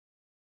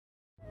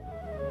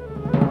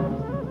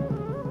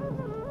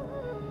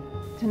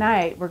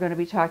Tonight we're going to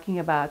be talking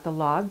about the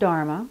law of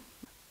Dharma.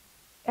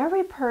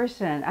 Every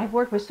person, I've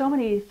worked with so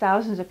many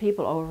thousands of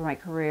people over my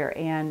career,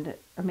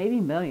 or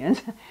maybe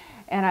millions,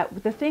 and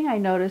the thing I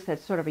noticed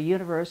that's sort of a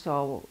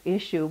universal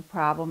issue,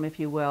 problem, if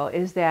you will,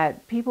 is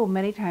that people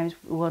many times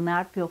will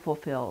not feel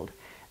fulfilled.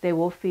 They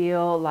will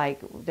feel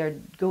like they're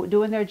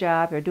doing their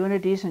job, they're doing a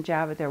decent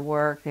job at their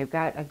work, they've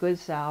got a good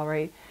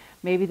salary,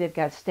 maybe they've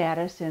got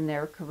status in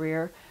their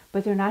career,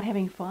 but they're not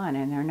having fun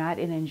and they're not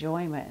in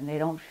enjoyment and they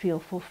don't feel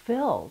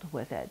fulfilled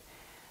with it.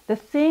 The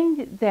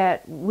thing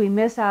that we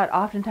miss out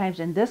oftentimes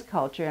in this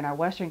culture, in our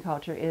Western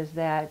culture, is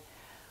that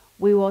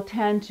we will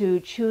tend to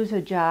choose a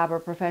job or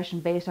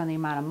profession based on the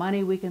amount of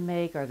money we can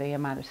make or the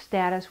amount of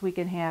status we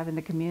can have in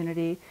the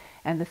community.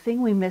 And the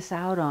thing we miss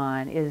out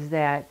on is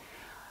that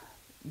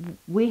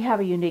we have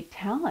a unique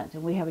talent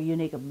and we have a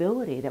unique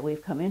ability that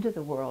we've come into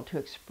the world to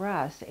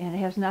express, and it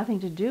has nothing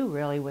to do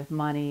really with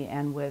money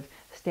and with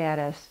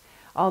status,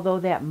 although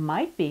that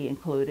might be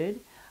included.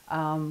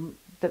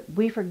 That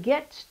we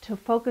forget to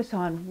focus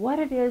on what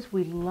it is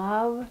we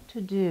love to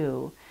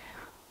do.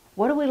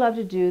 What do we love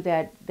to do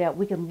that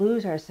we can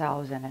lose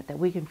ourselves in it, that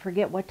we can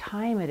forget what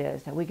time it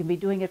is, that we can be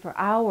doing it for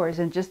hours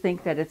and just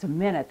think that it's a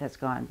minute that's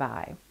gone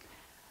by.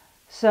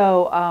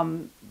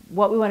 So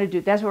what we want to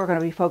do, that's what we're going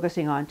to be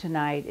focusing on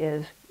tonight,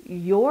 is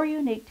your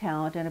unique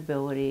talent and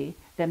ability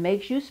that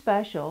makes you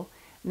special.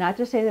 Not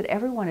to say that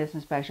everyone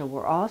isn't special.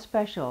 We're all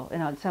special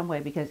in some way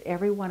because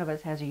every one of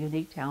us has a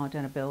unique talent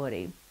and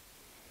ability.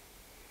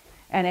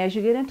 And as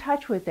you get in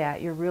touch with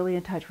that, you're really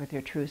in touch with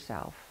your true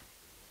self.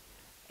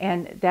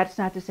 And that's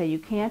not to say you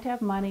can't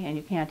have money and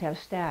you can't have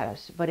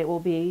status, but it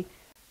will be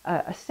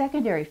a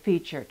secondary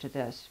feature to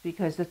this,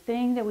 because the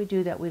thing that we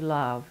do that we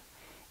love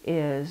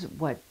is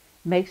what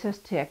makes us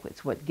tick.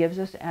 It's what gives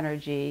us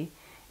energy.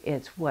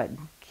 It's what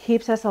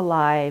keeps us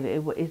alive.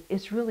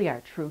 It's really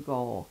our true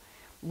goal.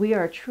 We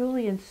are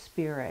truly in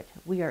spirit.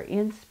 We are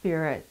in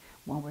spirit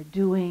when we're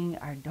doing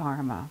our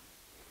Dharma.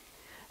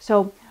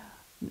 So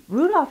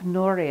Rudolf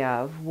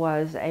Nureyev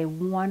was a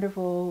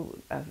wonderful,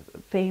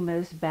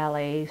 famous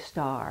ballet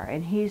star,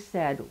 and he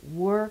said,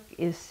 work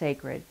is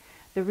sacred.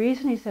 The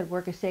reason he said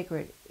work is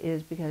sacred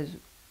is because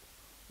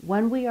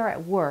when we are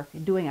at work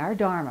doing our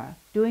Dharma,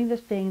 doing the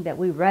thing that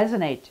we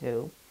resonate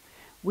to,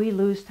 we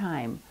lose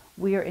time.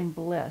 We are in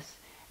bliss,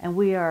 and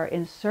we are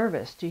in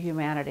service to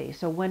humanity.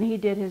 So when he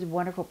did his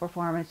wonderful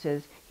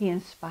performances, he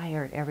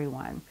inspired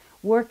everyone.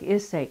 Work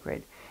is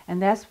sacred,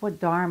 and that's what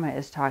Dharma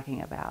is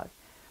talking about.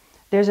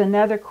 There's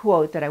another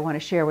quote that I want to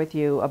share with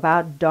you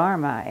about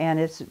Dharma, and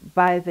it's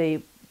by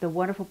the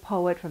wonderful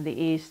poet from the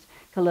East,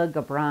 Khalil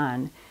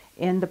Gibran,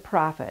 in The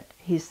Prophet.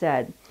 He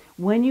said,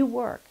 "When you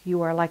work,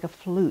 you are like a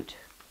flute,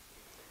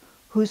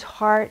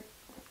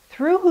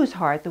 through whose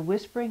heart the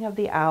whispering of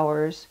the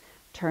hours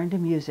turn to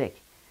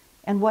music.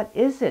 And what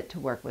is it to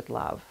work with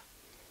love?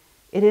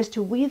 It is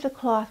to weave the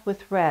cloth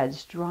with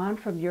threads drawn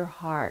from your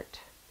heart,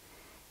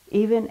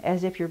 even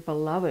as if your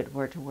beloved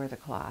were to wear the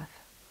cloth."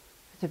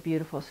 It's a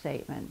beautiful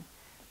statement.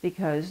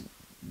 Because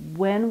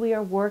when we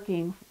are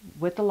working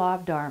with the law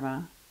of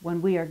Dharma,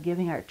 when we are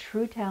giving our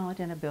true talent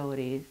and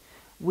abilities,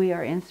 we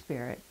are in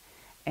spirit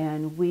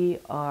and we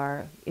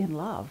are in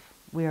love.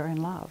 We are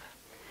in love.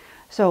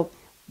 So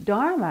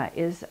Dharma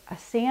is a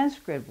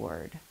Sanskrit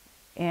word,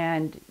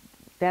 and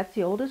that's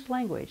the oldest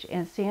language.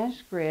 And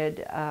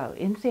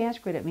in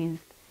Sanskrit it means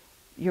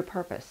your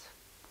purpose,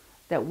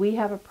 that we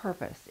have a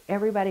purpose.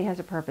 Everybody has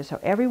a purpose. So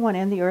everyone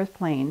in the earth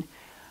plane,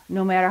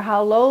 no matter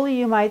how lowly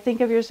you might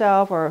think of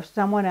yourself or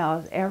someone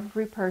else,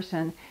 every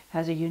person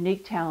has a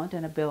unique talent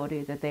and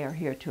ability that they are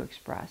here to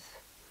express.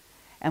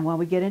 And when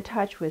we get in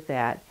touch with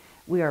that,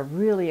 we are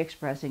really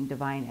expressing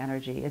divine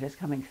energy. It is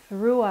coming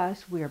through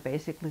us. We are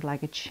basically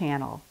like a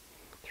channel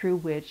through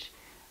which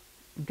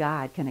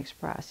God can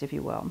express, if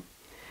you will.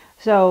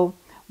 So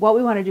what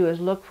we want to do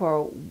is look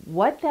for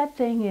what that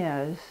thing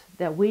is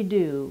that we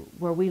do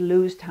where we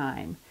lose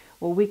time,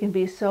 where we can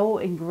be so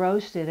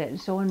engrossed in it and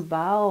so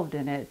involved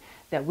in it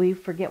that we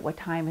forget what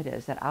time it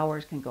is, that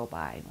hours can go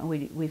by, and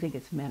we think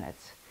it's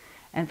minutes.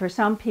 And for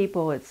some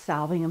people, it's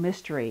solving a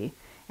mystery.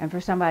 And for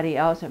somebody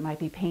else, it might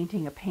be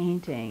painting a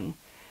painting.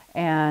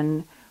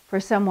 And for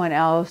someone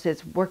else,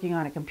 it's working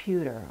on a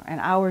computer,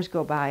 and hours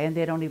go by and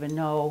they don't even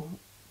know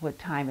what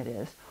time it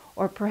is.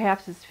 Or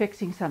perhaps it's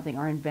fixing something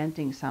or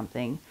inventing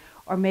something.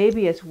 Or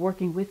maybe it's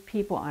working with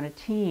people on a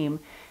team,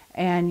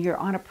 and you're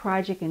on a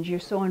project and you're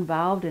so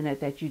involved in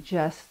it that you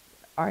just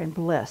are in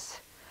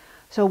bliss.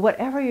 So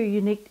whatever your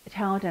unique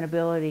talent and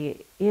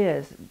ability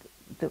is,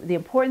 the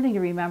important thing to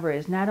remember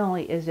is not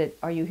only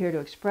are you here to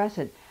express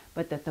it,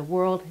 but that the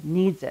world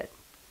needs it.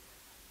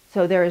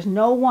 So there is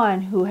no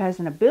one who has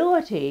an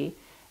ability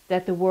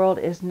that the world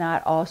is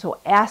not also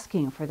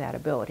asking for that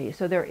ability.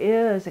 So there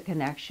is a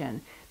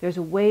connection. There's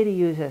a way to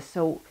use this.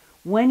 So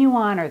when you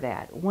honor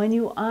that, when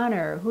you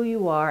honor who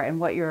you are and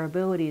what your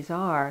abilities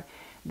are,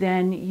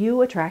 then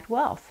you attract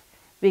wealth.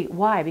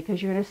 Why?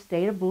 Because you're in a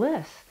state of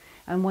bliss.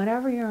 And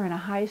whenever you're in a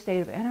high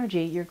state of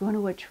energy, you're going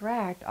to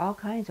attract all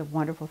kinds of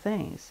wonderful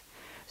things.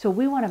 So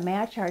we want to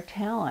match our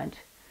talent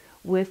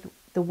with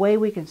the way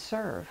we can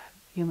serve.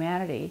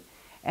 humanity,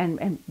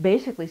 and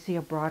basically see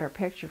a broader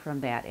picture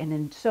from that. And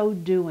in so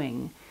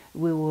doing,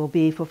 we will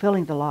be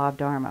fulfilling the law of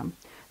Dharma.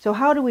 So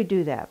how do we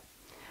do that?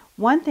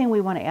 One thing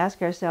we want to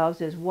ask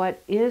ourselves is,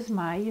 what is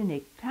my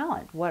unique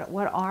talent? What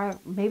are,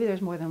 maybe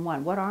there's more than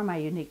one, what are my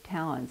unique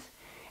talents?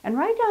 And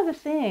write down the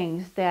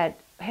things that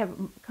have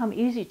come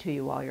easy to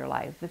you all your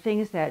life, the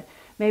things that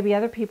maybe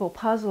other people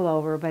puzzle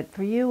over, but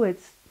for you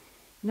it's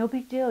no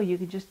big deal. You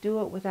can just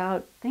do it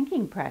without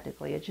thinking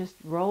practically. It just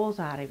rolls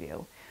out of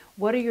you.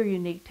 What are your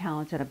unique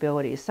talents and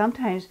abilities?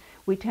 Sometimes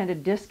we tend to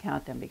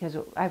discount them, because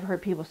I've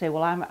heard people say,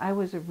 well, I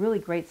was a really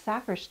great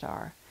soccer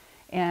star,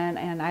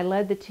 and I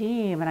led the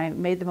team, and I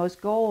made the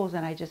most goals,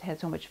 and I just had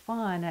so much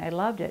fun, and I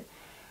loved it.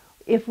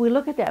 If we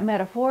look at that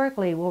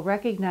metaphorically, we'll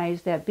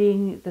recognize that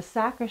being the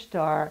soccer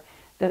star,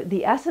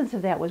 the essence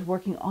of that was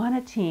working on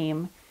a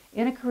team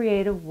in a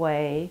creative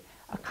way,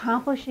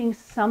 accomplishing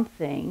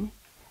something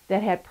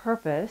that had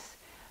purpose,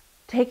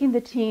 taking the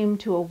team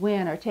to a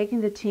win, or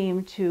taking the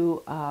team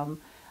to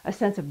a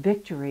sense of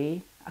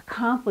victory,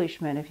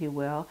 accomplishment, if you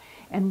will,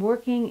 and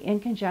working in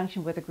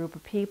conjunction with a group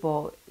of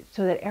people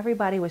so that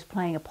everybody was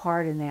playing a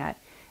part in that,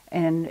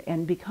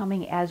 and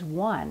becoming as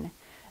one.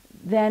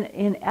 Then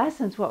in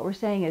essence what we're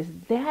saying is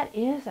that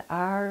is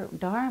our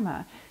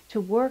Dharma, to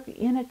work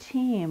in a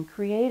team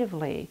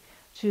creatively,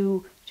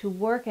 to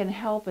work and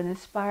help and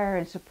inspire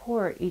and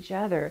support each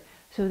other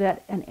so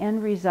that an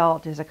end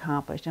result is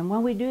accomplished. And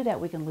when we do that,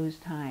 we can lose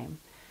time.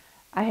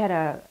 I had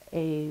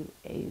a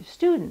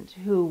student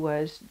who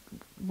was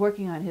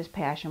working on his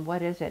passion.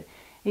 What is it?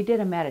 He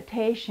did a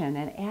meditation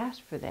and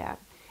asked for that.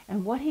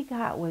 And what he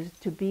got was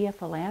to be a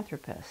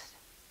philanthropist.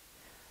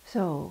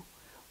 So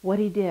what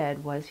he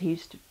did was he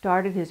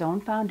started his own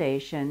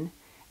foundation,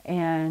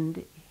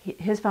 and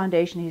his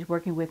foundation, he's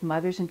working with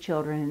mothers and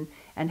children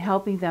and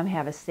helping them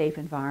have a safe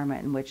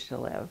environment in which to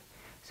live.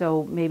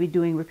 So maybe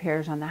doing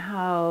repairs on the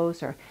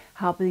house, or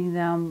helping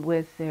them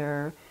with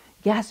their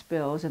gas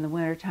bills in the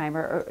wintertime,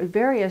 or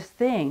various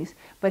things.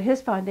 But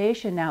his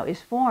foundation now is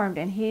formed,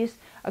 and he's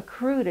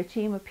accrued a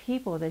team of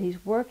people that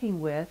he's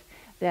working with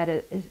that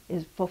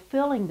is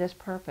fulfilling this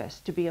purpose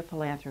to be a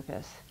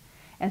philanthropist.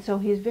 And so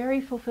he's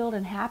very fulfilled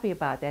and happy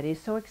about that.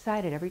 He's so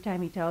excited every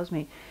time he tells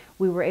me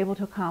we were able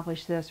to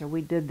accomplish this, or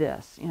we did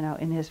this, you know,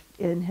 in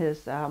his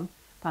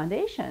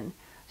foundation.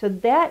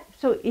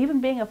 So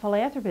even being a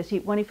philanthropist,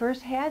 when he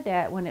first had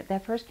that, when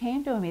that first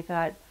came to him, he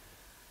thought,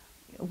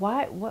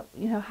 what,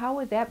 you know, how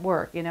would that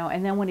work, you know?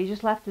 And then when he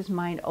just left his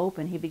mind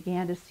open, he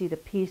began to see the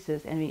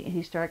pieces, and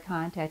he started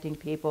contacting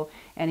people,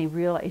 and he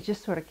realized it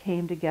just sort of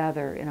came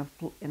together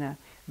in a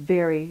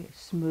very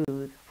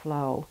smooth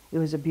flow. It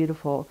was a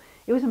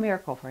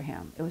miracle for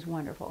him. It was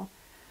wonderful.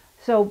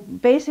 So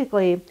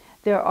basically,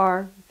 there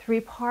are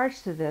three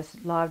parts to this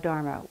law of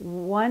Dharma.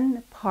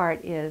 One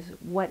part is,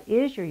 what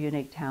is your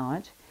unique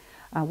talent?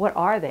 What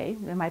are they?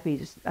 There might be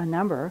just a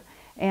number.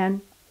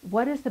 And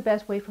what is the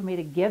best way for me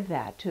to give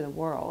that to the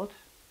world?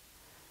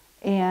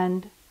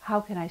 And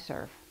how can I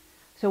serve?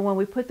 So when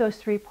we put those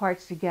three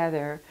parts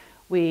together,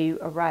 we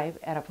arrive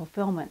at a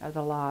fulfillment of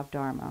the law of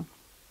Dharma.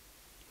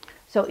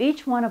 So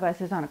each one of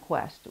us is on a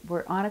quest.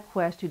 We're on a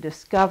quest to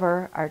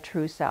discover our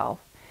true self.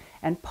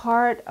 And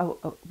part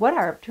of what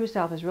our true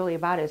self is really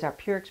about is our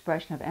pure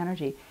expression of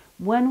energy.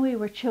 When we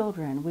were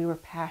children, we were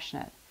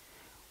passionate.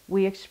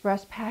 We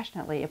expressed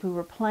passionately. If we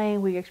were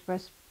playing, we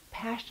expressed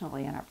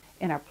passionately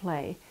in our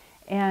play.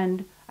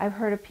 And I've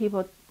heard of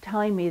people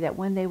telling me that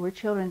when they were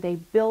children, they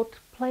built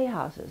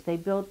playhouses, they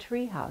built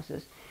tree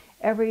houses.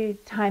 Every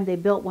time they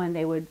built one,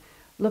 they would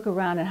look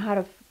around and how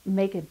to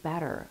make it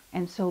better.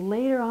 And so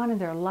later on in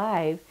their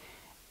life,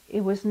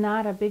 it was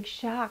not a big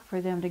shock for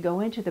them to go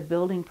into the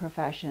building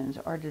professions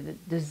or to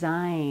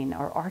design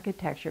or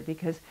architecture,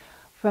 because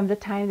from the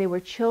time they were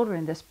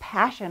children, this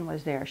passion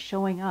was there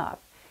showing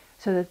up,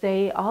 so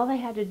that all they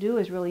had to do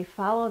is really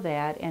follow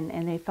that,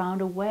 and they found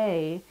a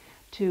way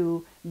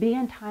to be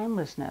in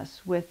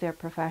timelessness with their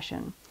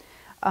profession.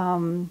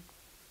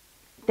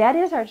 That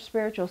is our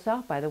spiritual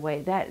self, by the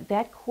way.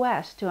 That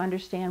quest to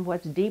understand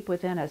what's deep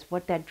within us,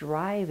 what that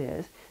drive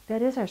is,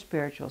 that is our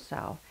spiritual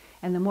self.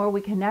 And the more we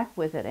connect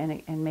with it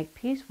and make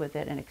peace with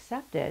it and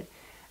accept it,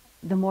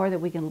 the more that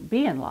we can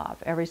be in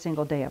love every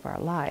single day of our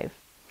life.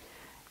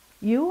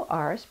 You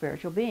are a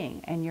spiritual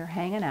being, and you're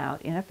hanging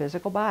out in a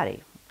physical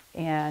body.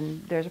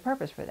 And there's a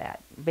purpose for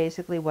that.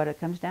 Basically what it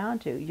comes down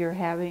to, you're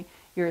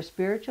a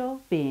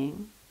spiritual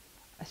being,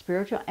 a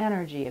spiritual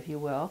energy, if you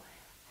will,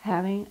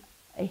 having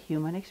a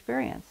human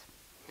experience.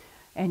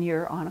 And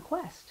you're on a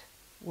quest.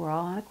 We're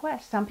all on a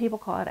quest. Some people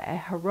call it a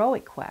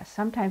heroic quest.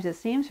 Sometimes it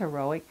seems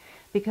heroic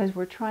because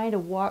we're trying to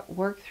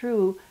work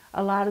through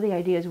a lot of the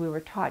ideas we were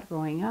taught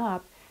growing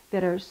up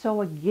that are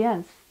so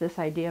against this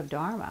idea of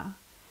Dharma.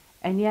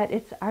 And yet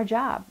it's our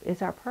job,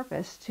 it's our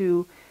purpose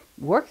to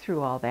work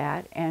through all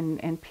that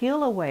and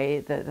peel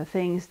away the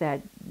things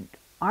that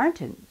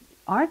aren't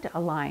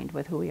aligned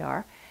with who we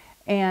are,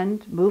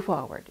 and move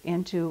forward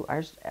into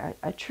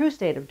a true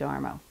state of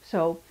Dharma.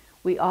 So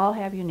we all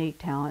have unique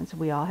talents,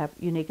 we all have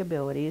unique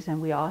abilities,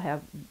 and we all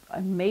have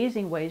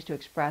amazing ways to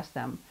express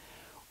them.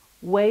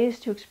 ways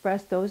to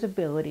express those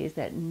abilities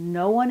that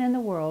no one in the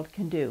world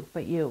can do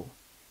but you.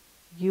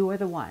 You are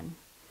the one.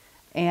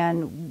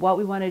 And what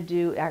we want to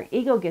do, our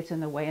ego gets in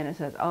the way and it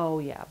says, oh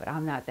yeah, but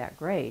I'm not that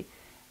great.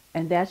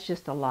 And that's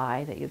just a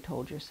lie that you've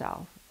told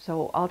yourself.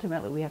 So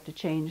ultimately we have to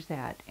change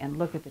that and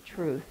look at the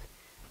truth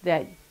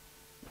that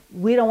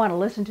we don't want to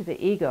listen to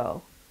the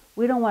ego.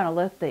 We don't want to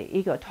let the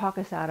ego talk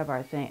us out of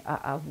our thing,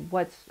 of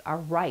what's our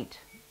right,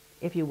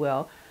 if you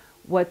will,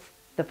 what's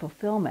the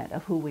fulfillment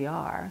of who we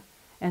are.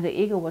 And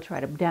the ego will try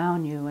to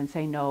down you and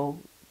say, no,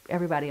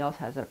 everybody else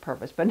has a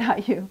purpose, but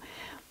not you.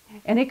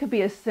 And it could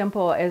be as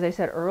simple, as I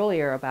said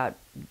earlier, about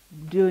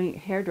doing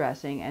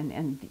hairdressing,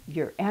 and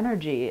your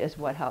energy is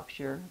what helps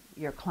your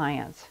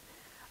clients.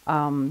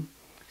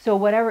 So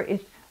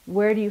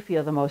where do you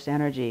feel the most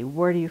energy?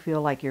 Where do you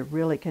feel like you're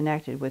really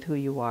connected with who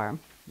you are?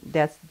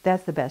 That's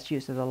the best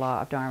use of the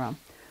law of Dharma.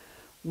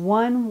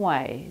 One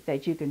way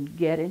that you can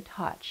get in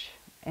touch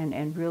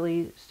and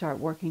really start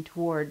working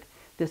toward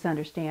this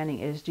understanding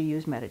is to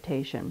use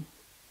meditation.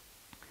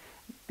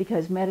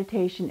 Because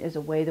meditation is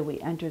a way that we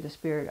enter the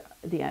spirit.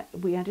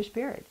 We enter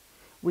spirit.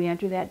 We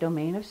enter that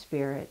domain of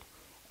spirit,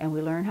 and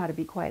we learn how to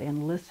be quiet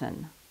and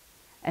listen.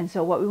 And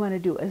so what we want to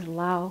do is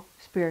allow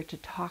spirit to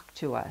talk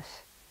to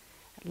us.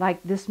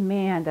 Like this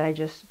man that I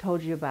just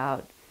told you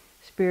about,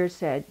 spirit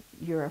said,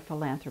 you're a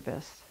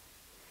philanthropist.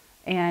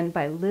 And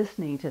by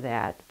listening to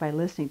that,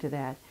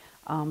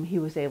 he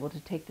was able to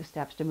take the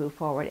steps to move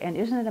forward. And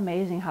isn't it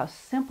amazing how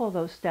simple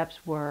those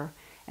steps were,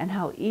 and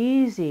how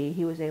easy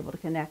he was able to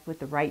connect with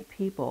the right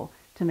people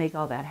to make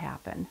all that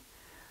happen.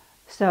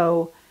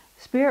 So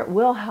spirit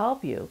will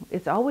help you.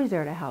 It's always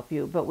there to help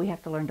you, but we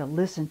have to learn to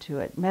listen to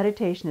it.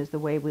 Meditation is the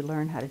way we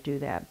learn how to do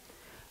that.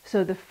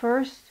 So the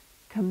first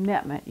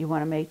commitment you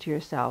want to make to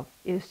yourself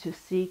is to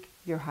seek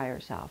your higher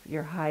self,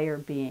 your higher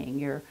being,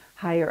 your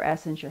higher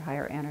essence, your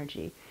higher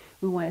energy.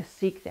 We want to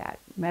seek that.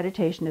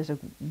 Meditation is a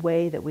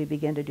way that we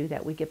begin to do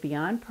that. We get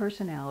beyond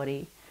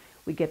personality,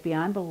 we get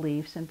beyond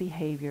beliefs and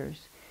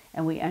behaviors,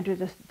 and we enter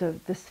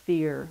the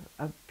sphere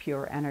of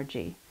pure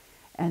energy.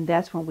 And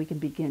that's when we can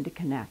begin to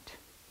connect.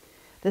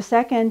 The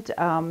second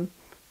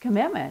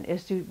commitment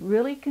is to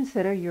really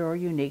consider your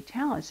unique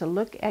talents. So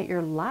look at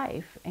your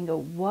life and go,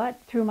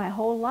 what through my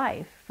whole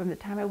life, from the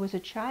time I was a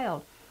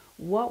child,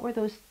 what were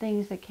those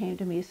things that came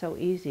to me so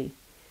easy?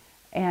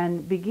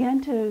 And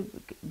begin to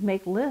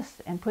make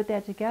lists and put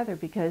that together,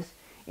 because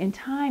in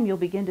time you'll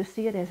begin to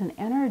see it as an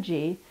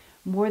energy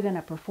more than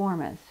a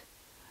performance.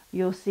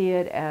 You'll see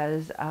it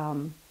as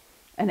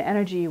an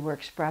energy you were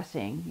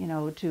expressing,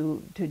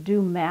 to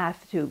do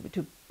math,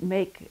 to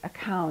make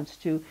accounts,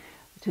 to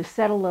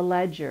settle a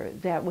ledger.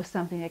 That was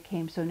something that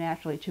came so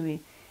naturally to me.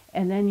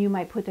 And then you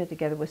might put that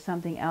together with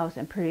something else,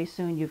 and pretty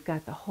soon you've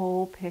got the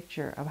whole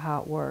picture of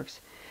how it works.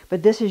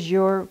 But this is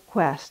your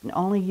quest, and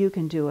only you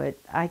can do it.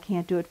 I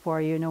can't do it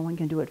for you. No one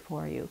can do it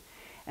for you.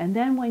 And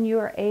then when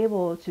you're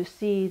able to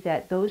see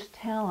that those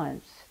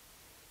talents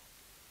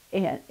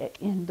and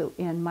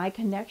my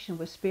connection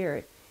with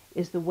spirit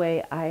is the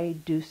way I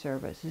do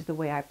service, is the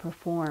way I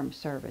perform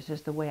service,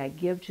 is the way I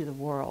give to the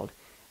world,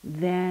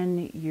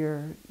 then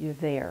you're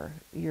there.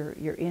 You're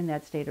in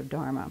that state of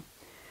Dharma.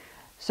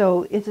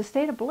 So it's a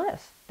state of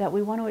bliss that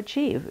we want to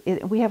achieve.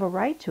 We have a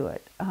right to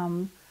it.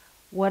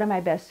 What am I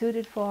best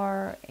suited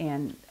for?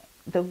 And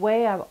the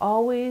way I've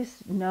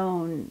always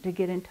known to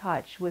get in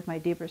touch with my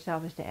deeper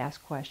self is to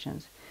ask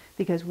questions.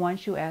 Because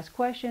once you ask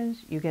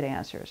questions, you get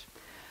answers.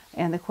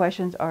 And the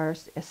questions are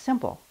as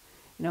simple.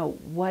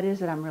 What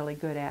is it I'm really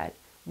good at?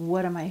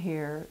 What am I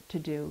here to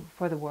do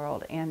for the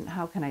world? And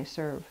how can I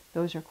serve?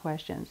 Those are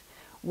questions.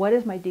 What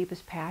is my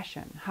deepest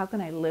passion? How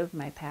can I live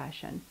my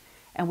passion?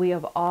 And we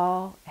have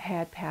all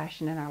had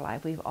passion in our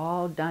life. We've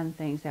all done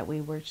things that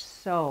we were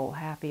so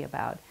happy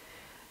about.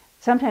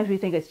 Sometimes we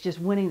think it's just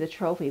winning the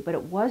trophy, but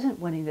it wasn't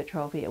winning the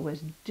trophy. It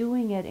was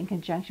doing it in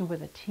conjunction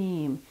with a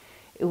team.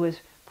 It was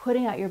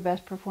putting out your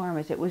best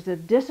performance. It was the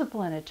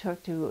discipline it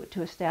took to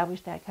establish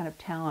that kind of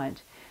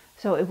talent.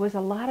 So it was a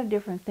lot of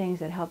different things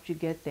that helped you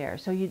get there.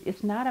 So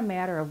it's not a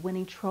matter of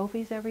winning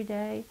trophies every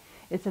day.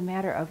 It's a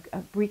matter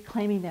of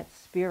reclaiming that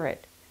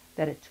spirit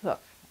that it took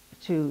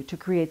to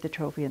create the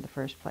trophy in the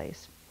first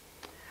place.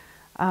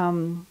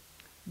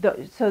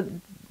 So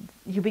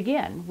you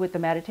begin with the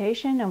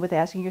meditation and with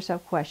asking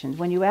yourself questions.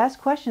 When you ask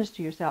questions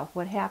to yourself,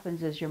 what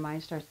happens is your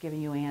mind starts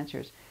giving you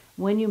answers.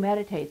 When you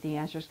meditate, the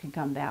answers can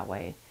come that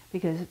way,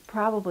 because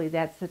probably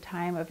that's the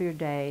time of your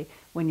day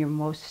when you're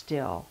most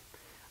still.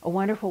 A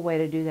wonderful way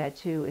to do that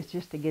too is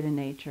just to get in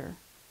nature.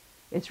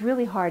 It's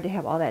really hard to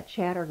have all that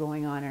chatter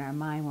going on in our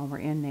mind when we're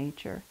in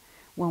nature.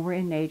 When we're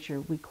in nature,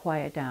 we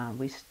quiet down,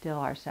 we still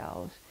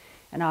ourselves.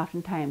 And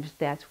oftentimes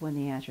that's when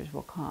the answers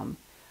will come.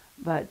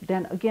 But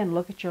then again,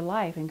 look at your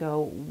life and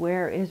go,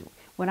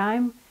 what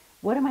am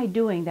I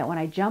doing that when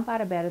I jump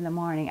out of bed in the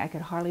morning, I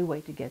could hardly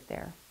wait to get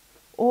there?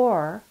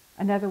 Or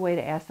another way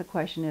to ask the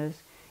question is,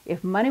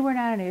 if money were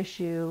not an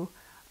issue,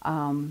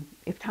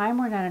 if time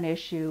were not an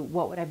issue,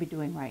 what would I be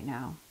doing right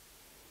now?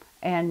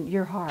 And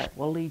your heart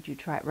will lead you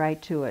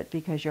right to it,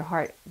 because your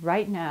heart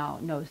right now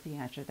knows the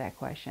answer to that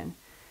question.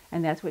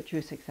 And that's what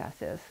true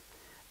success is.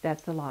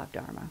 That's the law of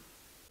Dharma.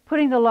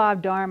 Putting the law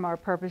of Dharma or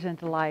purpose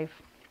into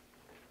life.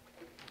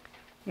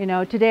 You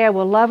know, today I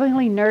will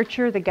lovingly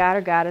nurture the God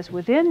or Goddess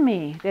within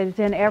me that is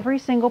in every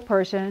single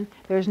person.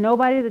 There's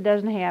nobody that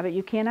doesn't have it.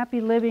 You cannot be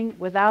living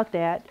without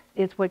that.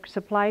 It's what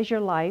supplies your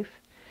life.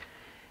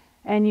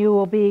 And you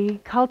will be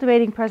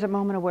cultivating present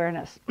moment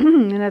awareness.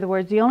 In other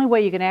words, the only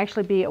way you can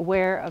actually be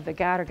aware of the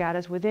God or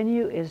Goddess within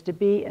you is to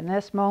be in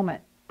this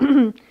moment.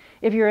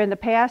 If you're in the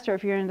past or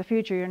if you're in the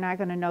future, you're not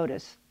going to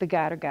notice the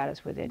God or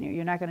Goddess within you.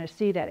 You're not going to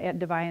see that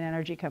divine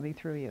energy coming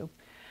through you.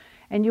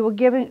 And you will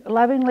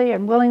lovingly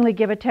and willingly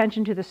give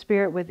attention to the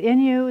spirit within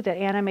you that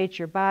animates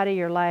your body,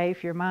 your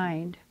life, your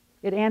mind.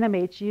 It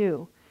animates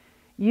you.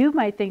 You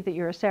might think that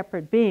you're a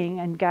separate being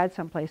and God's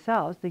someplace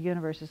else, the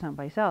universe is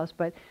someplace else,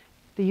 but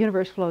the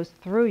universe flows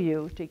through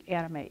you to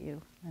animate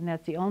you. And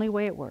that's the only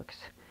way it works.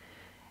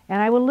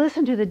 And I will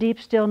listen to the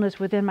deep stillness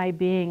within my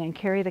being and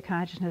carry the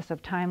consciousness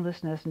of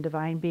timelessness and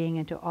divine being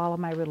into all of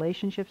my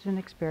relationships and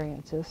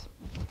experiences.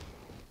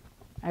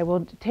 I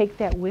will take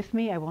that with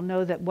me. I will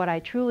know that what I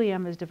truly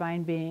am is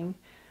divine being.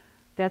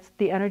 That's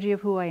the energy of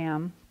who I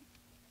am.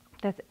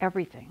 That's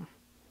everything.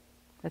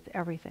 That's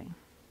everything.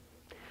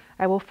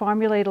 I will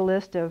formulate a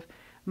list of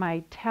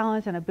my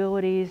talents and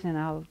abilities, and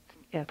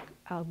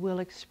I will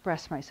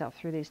express myself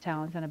through these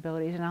talents and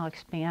abilities, and I'll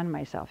expand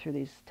myself through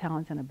these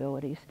talents and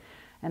abilities.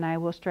 And I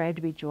will strive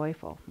to be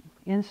joyful,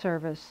 in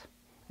service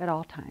at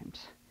all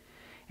times.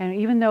 And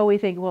even though we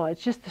think, well,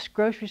 it's just this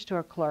grocery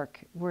store clerk,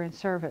 we're in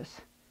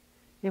service.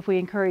 If we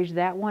encourage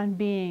that one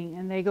being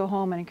and they go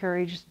home and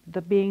encourage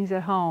the beings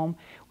at home,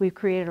 we've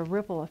created a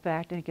ripple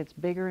effect and it gets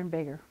bigger and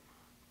bigger.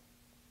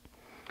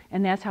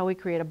 And that's how we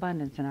create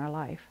abundance in our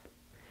life.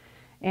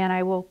 And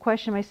I will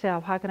question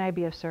myself, how can I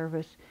be of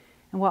service?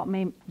 And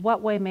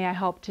what way may I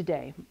help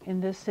today in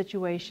this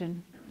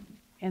situation?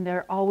 And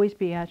there'll always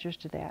be answers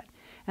to that.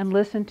 And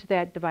listen to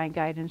that divine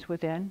guidance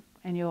within,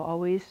 and you'll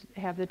always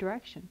have the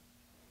direction.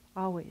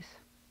 Always.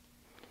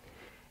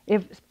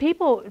 If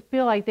people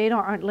feel like they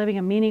aren't living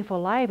a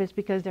meaningful life, it's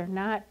because they're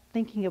not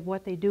thinking of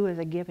what they do as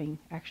a giving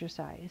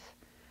exercise.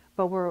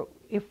 But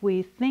if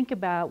we think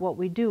about what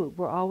we do,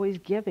 we're always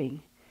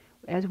giving.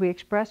 As we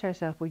express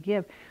ourselves, we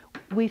give.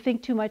 We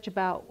think too much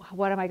about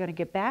what am I going to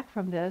get back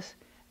from this,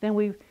 then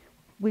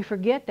we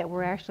forget that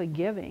we're actually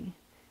giving.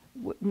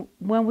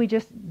 When we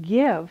just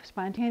give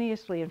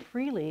spontaneously and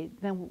freely,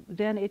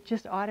 then it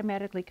just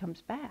automatically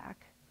comes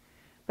back.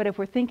 But if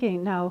we're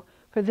thinking, no,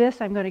 for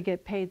this I'm going to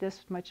get paid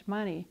this much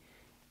money,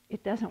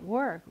 it doesn't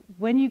work.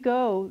 When you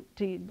go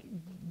to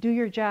do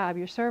your job,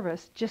 your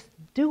service, just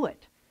do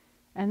it.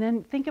 And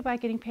then think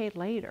about getting paid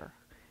later.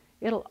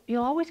 You'll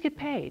always get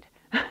paid.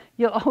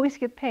 You'll always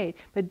get paid.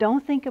 But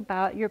don't think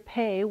about your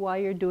pay while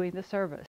you're doing the service.